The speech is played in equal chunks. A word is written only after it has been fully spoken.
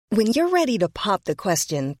When you're ready to pop the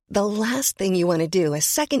question, the last thing you want to do is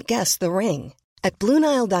second-guess the ring. At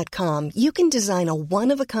BlueNile.com, you can design a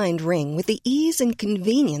one-of-a-kind ring with the ease and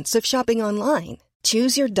convenience of shopping online.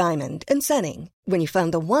 Choose your diamond and setting. When you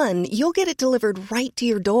find the one, you'll get it delivered right to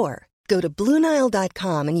your door. Go to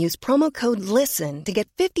BlueNile.com and use promo code LISTEN to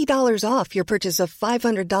get $50 off your purchase of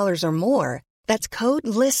 $500 or more. That's code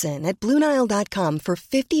LISTEN at BlueNile.com for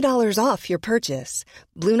 $50 off your purchase.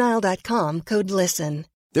 BlueNile.com, code LISTEN.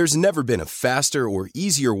 There's never been a faster or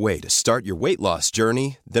easier way to start your weight loss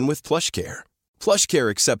journey than with PlushCare. PlushCare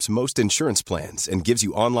accepts most insurance plans and gives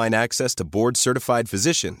you online access to board-certified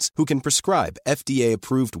physicians who can prescribe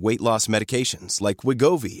FDA-approved weight loss medications like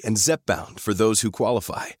Wegovy and Zepbound for those who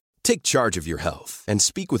qualify. Take charge of your health and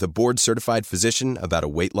speak with a board-certified physician about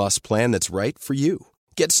a weight loss plan that's right for you.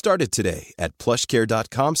 Get started today at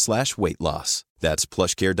plushcare.com/weight loss. That's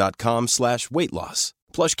plushcare.com/weight loss.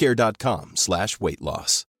 plushcare.com/weight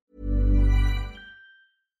loss.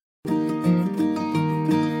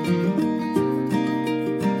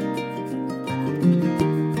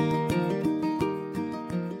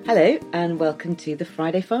 Hello and welcome to the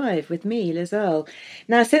Friday Five with me, Liz Earle.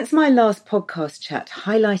 Now, since my last podcast chat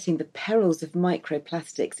highlighting the perils of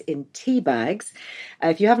microplastics in tea bags,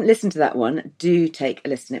 if you haven't listened to that one, do take a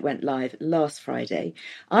listen. It went live last Friday.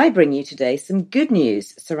 I bring you today some good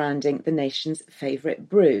news surrounding the nation's favourite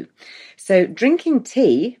brew. So drinking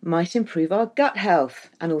tea might improve our gut health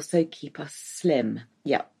and also keep us slim.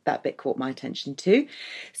 Yeah, that bit caught my attention too.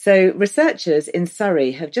 So researchers in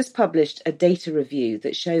Surrey have just published a data review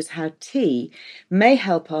that shows how tea may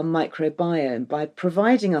help our microbiome by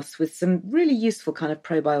providing us with some really useful kind of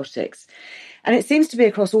probiotics. And it seems to be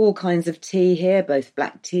across all kinds of tea here, both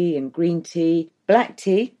black tea and green tea. Black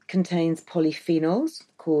tea contains polyphenols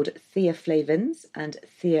called theaflavins and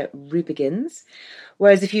thearubigins,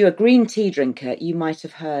 whereas if you're a green tea drinker, you might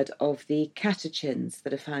have heard of the catechins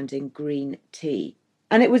that are found in green tea.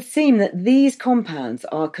 And it would seem that these compounds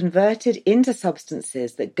are converted into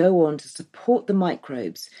substances that go on to support the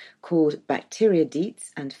microbes called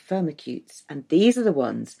bacteroidetes and firmicutes. And these are the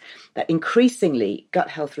ones that increasingly gut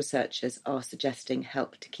health researchers are suggesting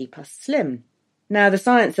help to keep us slim. Now, the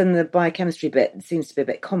science and the biochemistry bit seems to be a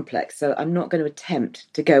bit complex, so I'm not going to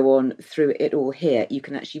attempt to go on through it all here. You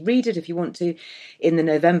can actually read it if you want to in the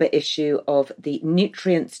November issue of the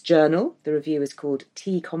Nutrients Journal. The review is called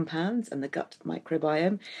Tea Compounds and the Gut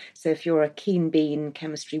Microbiome. So if you're a keen bean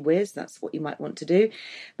chemistry whiz, that's what you might want to do.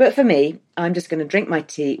 But for me, I'm just going to drink my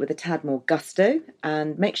tea with a tad more gusto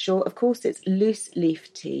and make sure, of course, it's loose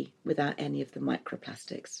leaf tea without any of the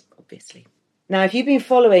microplastics, obviously. Now, if you've been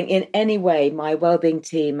following in any way my wellbeing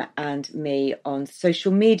team and me on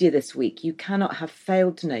social media this week, you cannot have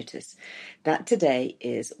failed to notice that today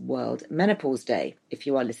is World Menopause Day, if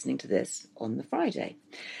you are listening to this on the Friday.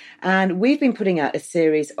 And we've been putting out a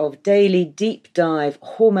series of daily deep dive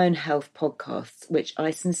hormone health podcasts, which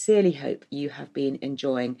I sincerely hope you have been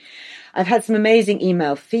enjoying. I've had some amazing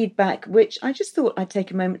email feedback, which I just thought I'd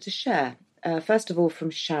take a moment to share. First of all, from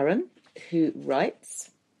Sharon, who writes,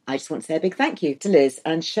 I just want to say a big thank you to Liz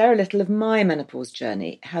and share a little of my menopause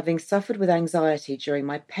journey. Having suffered with anxiety during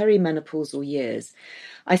my perimenopausal years,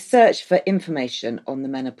 I searched for information on the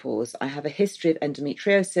menopause. I have a history of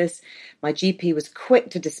endometriosis. My GP was quick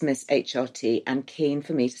to dismiss HRT and keen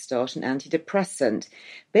for me to start an antidepressant.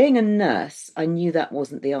 Being a nurse, I knew that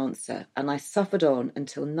wasn't the answer, and I suffered on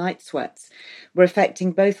until night sweats were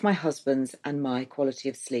affecting both my husband's and my quality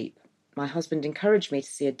of sleep. My husband encouraged me to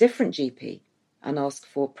see a different GP and ask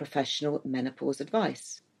for professional menopause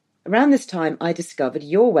advice. Around this time, I discovered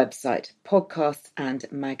your website, podcasts and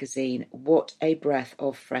magazine. What a breath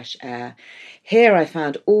of fresh air. Here I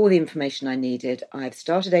found all the information I needed. I've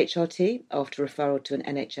started HRT after referral to an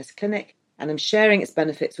NHS clinic, and I'm sharing its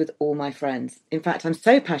benefits with all my friends. In fact, I'm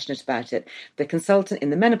so passionate about it, the consultant in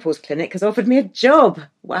the menopause clinic has offered me a job.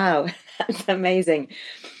 Wow, that's amazing.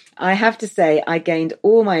 I have to say I gained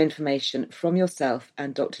all my information from yourself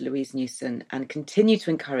and Dr. Louise Newson and continue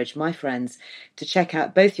to encourage my friends to check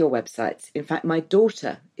out both your websites. In fact, my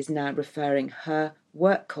daughter is now referring her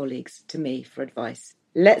work colleagues to me for advice.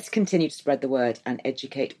 Let's continue to spread the word and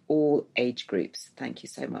educate all age groups. Thank you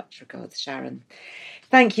so much. Regards, Sharon.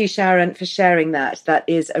 Thank you, Sharon, for sharing that. That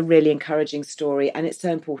is a really encouraging story, and it's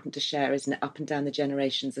so important to share, isn't it, up and down the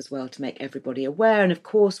generations as well, to make everybody aware. And of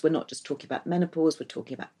course, we're not just talking about menopause, we're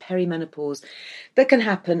talking about perimenopause that can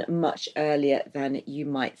happen much earlier than you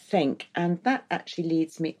might think. And that actually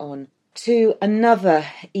leads me on to another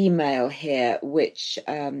email here, which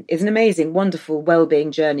is an amazing, wonderful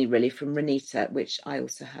wellbeing journey, really, from Renita, which I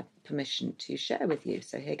also have permission to share with you.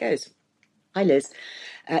 So here goes. Hi, Liz.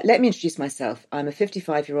 Let me introduce myself. I'm a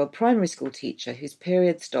 55-year-old primary school teacher whose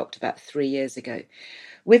period stopped about 3 years ago.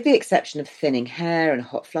 With the exception of thinning hair and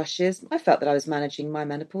hot flushes, I felt that I was managing my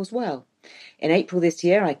menopause well. In April this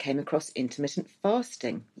year, I came across intermittent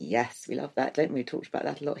fasting. Yes, we love that, don't we? We talked about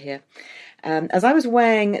that a lot here. As I was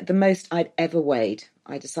weighing the most I'd ever weighed,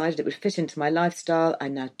 I decided it would fit into my lifestyle.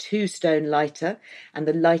 I'm now 2 stone lighter and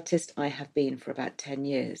the lightest I have been for about 10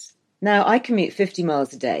 years. Now, I commute 50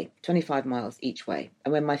 miles a day, 25 miles each way.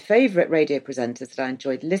 And when my favourite radio presenters that I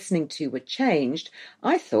enjoyed listening to were changed,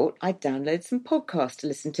 I thought I'd download some podcasts to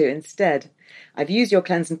listen to instead. I've used your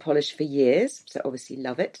cleanse and polish for years, so obviously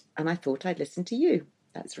love it. And I thought I'd listen to you.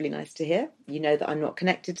 That's really nice to hear. You know that I'm not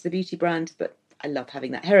connected to the beauty brand, but I love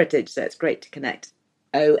having that heritage, so it's great to connect.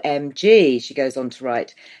 OMG, she goes on to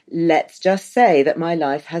write, let's just say that my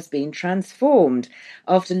life has been transformed.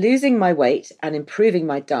 After losing my weight and improving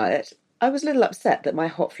my diet, I was a little upset that my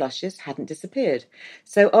hot flushes hadn't disappeared.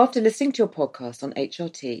 So after listening to your podcast on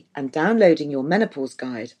HRT and downloading your menopause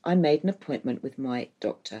guide, I made an appointment with my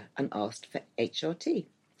doctor and asked for HRT.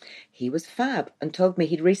 He was fab and told me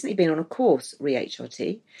he'd recently been on a course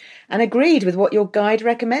re-HRT and agreed with what your guide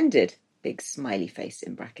recommended. Big smiley face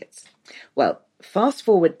in brackets. Well, fast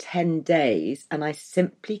forward 10 days and I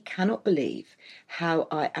simply cannot believe how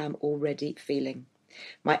I am already feeling.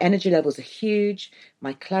 My energy levels are huge.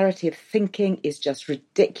 My clarity of thinking is just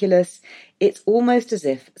ridiculous. It's almost as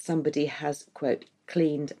if somebody has, quote,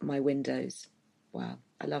 cleaned my windows. Wow,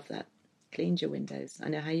 I love that. Cleaned your windows. I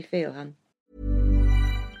know how you feel, hon.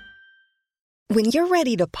 When you're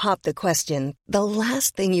ready to pop the question, the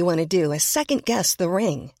last thing you want to do is second-guess the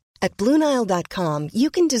ring. At BlueNile.com,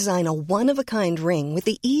 you can design a one-of-a-kind ring with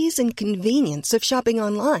the ease and convenience of shopping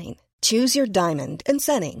online. Choose your diamond and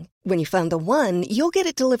setting. When you find the one, you'll get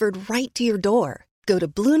it delivered right to your door. Go to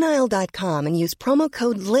BlueNile.com and use promo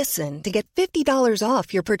code LISTEN to get $50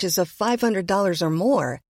 off your purchase of $500 or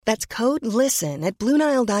more. That's code LISTEN at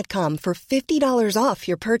BlueNile.com for $50 off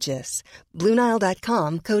your purchase.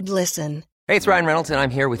 BlueNile.com, code LISTEN. Hey, it's Ryan Reynolds, and I'm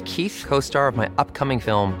here with Keith, co-star of my upcoming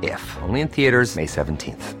film, If, only in theaters May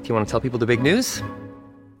 17th. Do you want to tell people the big news?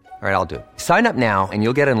 All right, I'll do it. Sign up now and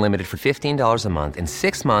you'll get unlimited for $15 a month and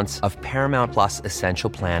 6 months of Paramount Plus Essential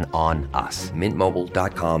Plan on us.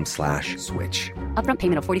 MintMobile.com/switch. Upfront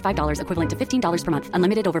payment of $45 equivalent to $15 per month.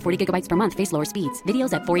 Unlimited over 40 gigabytes per month. Face lower speeds.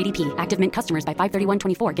 Videos at 480p. Active Mint customers by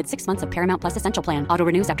 531.24 get 6 months of Paramount Plus Essential Plan. Auto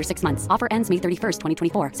renews after 6 months. Offer ends May 31st,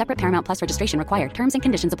 2024. Separate Paramount Plus registration required. Terms and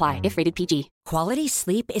conditions apply if rated PG. Quality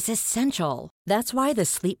sleep is essential. That's why the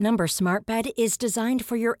Sleep Number Smart Bed is designed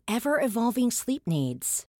for your ever-evolving sleep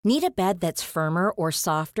needs. Need a bed that's firmer or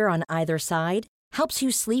softer on either side? Helps you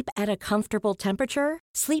sleep at a comfortable temperature?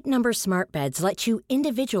 Sleep Number Smart Beds let you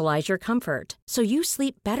individualize your comfort, so you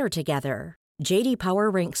sleep better together. J.D. Power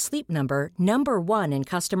ranks Sleep Number #1 in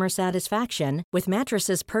customer satisfaction with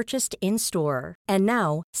mattresses purchased in-store. And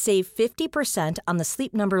now, save 50% on the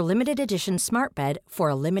Sleep Number Limited Edition Smart Bed for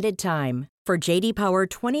a limited time. For J.D. Power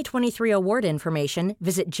 2023 award information,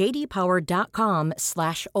 visit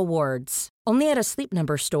jdpower.com/awards. Only at a Sleep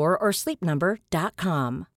Number store or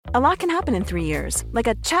sleepnumber.com. A lot can happen in 3 years, like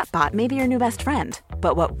a chatbot may be your new best friend.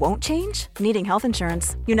 But what won't change? Needing health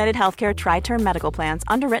insurance. United Healthcare Tri-Term Medical Plans,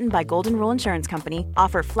 underwritten by Golden Rule Insurance Company,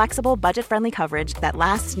 offer flexible, budget-friendly coverage that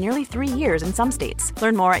lasts nearly 3 years in some states.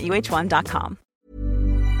 Learn more at uh1.com.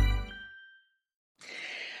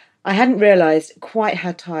 I hadn't realised quite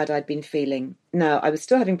how tired I'd been feeling. Now, I was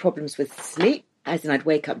still having problems with sleep, as in I'd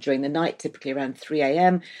wake up during the night, typically around 3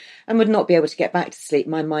 a.m, and would not be able to get back to sleep,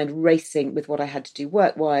 my mind racing with what I had to do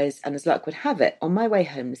work-wise, and as luck would have it, on my way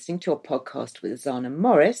home listening to a podcast with Zana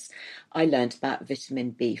Morris, I learnt about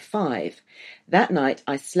vitamin B5. That night,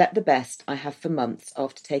 I slept the best I have for months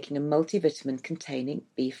after taking a multivitamin containing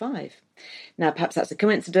B5. Now, perhaps that's a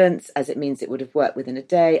coincidence, as it means it would have worked within a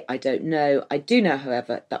day. I don't know. I do know,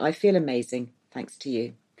 however, that I feel amazing thanks to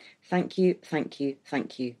you. Thank you, thank you,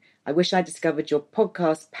 thank you. I wish I discovered your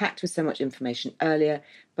podcast packed with so much information earlier,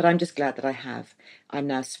 but I'm just glad that I have. I'm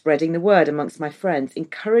now spreading the word amongst my friends,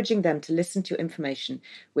 encouraging them to listen to your information,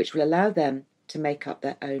 which will allow them to make up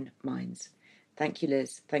their own minds. Thank you,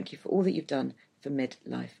 Liz. Thank you for all that you've done for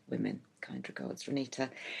midlife women. Kind regards,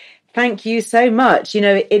 Renita. Thank you so much. You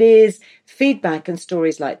know, it is feedback and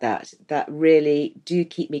stories like that that really do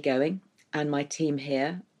keep me going, and my team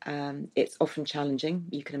here. It's often challenging,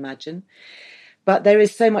 you can imagine. But there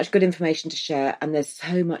is so much good information to share, and there's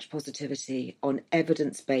so much positivity on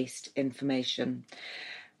evidence-based information.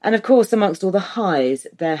 And of course, amongst all the highs,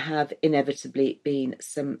 there have inevitably been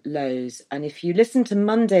some lows. And if you listen to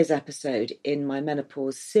Monday's episode in my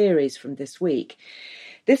menopause series from this week,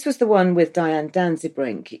 This was the one with Diane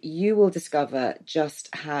Danzibrink. You will discover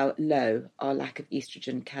just how low our lack of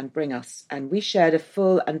estrogen can bring us. And we shared a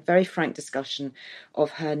full and very frank discussion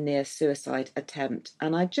of her near suicide attempt.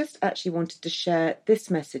 And I just actually wanted to share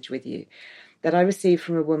this message with you that I received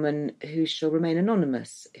from a woman who shall remain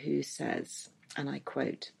anonymous, who says, and I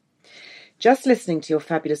quote, "Just listening to your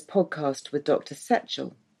fabulous podcast with Dr.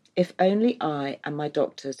 Setchell, if only I and my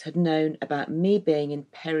doctors had known about me being in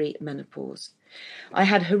perimenopause. I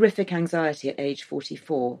had horrific anxiety at age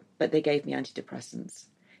 44, but they gave me antidepressants.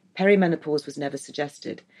 Perimenopause was never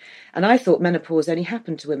suggested, and I thought menopause only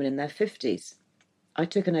happened to women in their 50s. I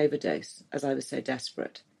took an overdose as I was so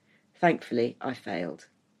desperate. Thankfully, I failed.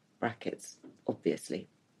 Brackets, obviously."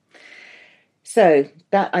 So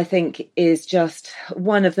that, I think, is just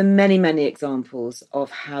one of the many, many examples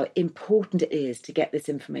of how important it is to get this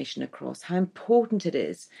information across, how important it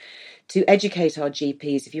is to educate our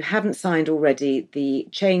GPs. If you haven't signed already the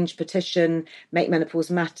Change petition, Make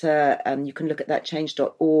Menopause Matter, you can look at that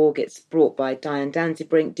change.org. It's brought by Diane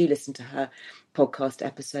Danzibrink. Do listen to her podcast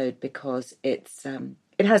episode because it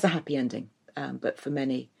has a happy ending, but for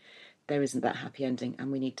many, there isn't that happy ending,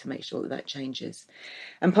 and we need to make sure that that changes.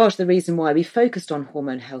 And part of the reason why we focused on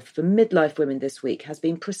hormone health for midlife women this week has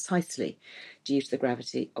been precisely due to the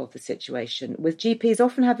gravity of the situation, with GPs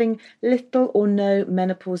often having little or no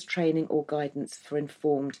menopause training or guidance for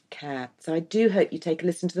informed care. So I do hope you take a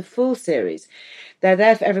listen to the full series. They're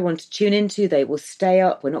there for everyone to tune into. They will stay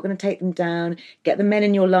up. We're not going to take them down. Get the men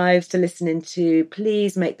in your lives to listen into.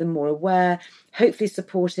 Please make them more aware, hopefully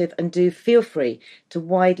supportive, and do feel free to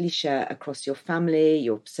widely share across your family,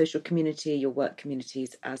 your social community, your work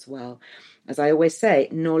communities as well. As I always say,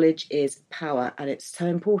 knowledge is power, and it's so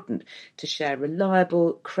important to share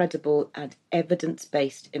reliable, credible, and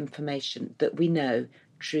evidence-based information that we know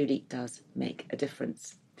truly does make a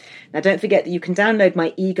difference. Now, don't forget that you can download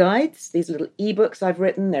my e-guides, these little e-books I've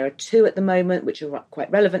written. There are 2 at the moment, which are quite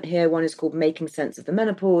relevant here. One is called Making Sense of the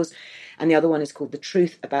Menopause, and the other one is called The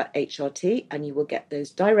Truth About HRT, and you will get those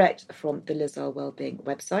direct from the Liz Earle Wellbeing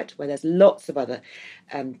website, where there's lots of other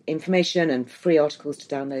information and free articles to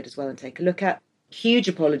download as well and take a look at. Huge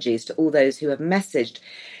apologies to all those who have messaged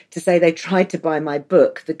to say they tried to buy my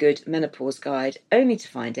book, The Good Menopause Guide, only to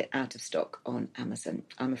find it out of stock on Amazon.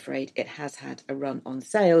 I'm afraid it has had a run on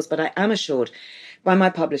sales, but I am assured by my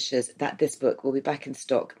publishers that this book will be back in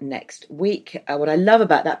stock next week. What I love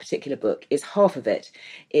about that particular book is half of it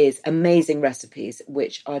is amazing recipes,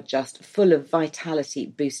 which are just full of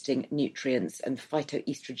vitality-boosting nutrients and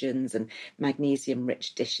phytoestrogens and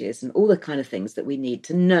magnesium-rich dishes and all the kind of things that we need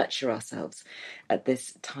to nurture ourselves at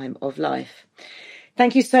this time of life.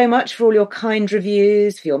 Thank you so much for all your kind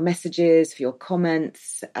reviews, for your messages, for your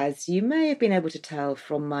comments. As you may have been able to tell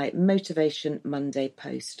from my Motivation Monday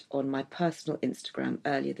post on my personal Instagram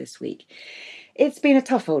earlier this week, it's been a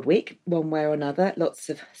tough old week, one way or another. Lots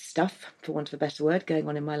of stuff, for want of a better word, going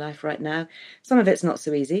on in my life right now. Some of it's not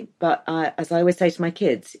so easy, but as I always say to my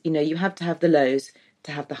kids, you have to have the lows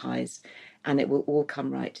to have the highs, and it will all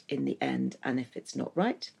come right in the end. And if it's not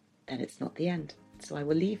right, then it's not the end. So I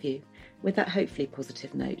will leave you with that hopefully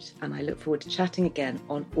positive note, and I look forward to chatting again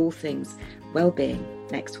on all things well-being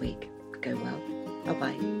next week. Go well.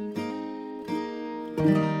 Bye-bye.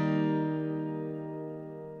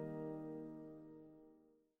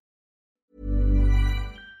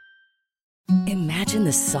 Imagine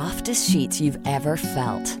the softest sheets you've ever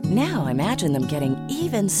felt. Now imagine them getting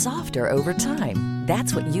even softer over time.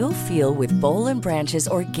 That's what you'll feel with Boll & Branch's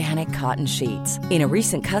organic cotton sheets. In a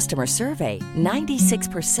recent customer survey,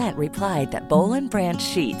 96% replied that Boll & Branch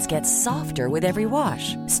sheets get softer with every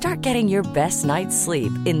wash. Start getting your best night's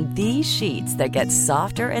sleep in these sheets that get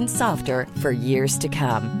softer and softer for years to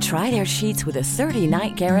come. Try their sheets with a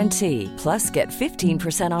 30-night guarantee. Plus, get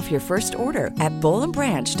 15% off your first order at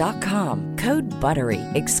bollandbranch.com. Code BUTTERY.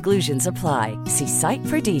 Exclusions apply. See site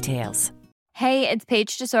for details. Hey, it's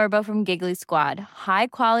Paige DeSorbo from Giggly Squad. High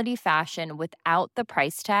quality fashion without the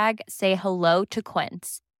price tag. Say hello to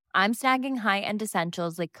Quince. I'm snagging high-end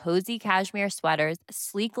essentials like cozy cashmere sweaters,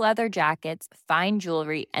 sleek leather jackets, fine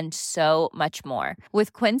jewelry, and so much more.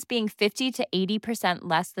 With Quince being 50 to 80%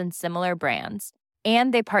 less than similar brands.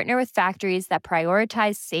 And they partner with factories that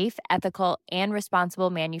prioritize safe, ethical, and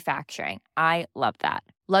responsible manufacturing. I love that.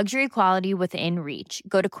 Luxury quality within reach.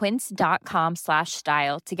 Go to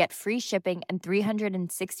quince.com/style to get free shipping and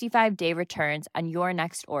 365-day returns on your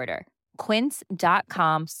next order.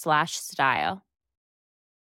 Quince.com/style.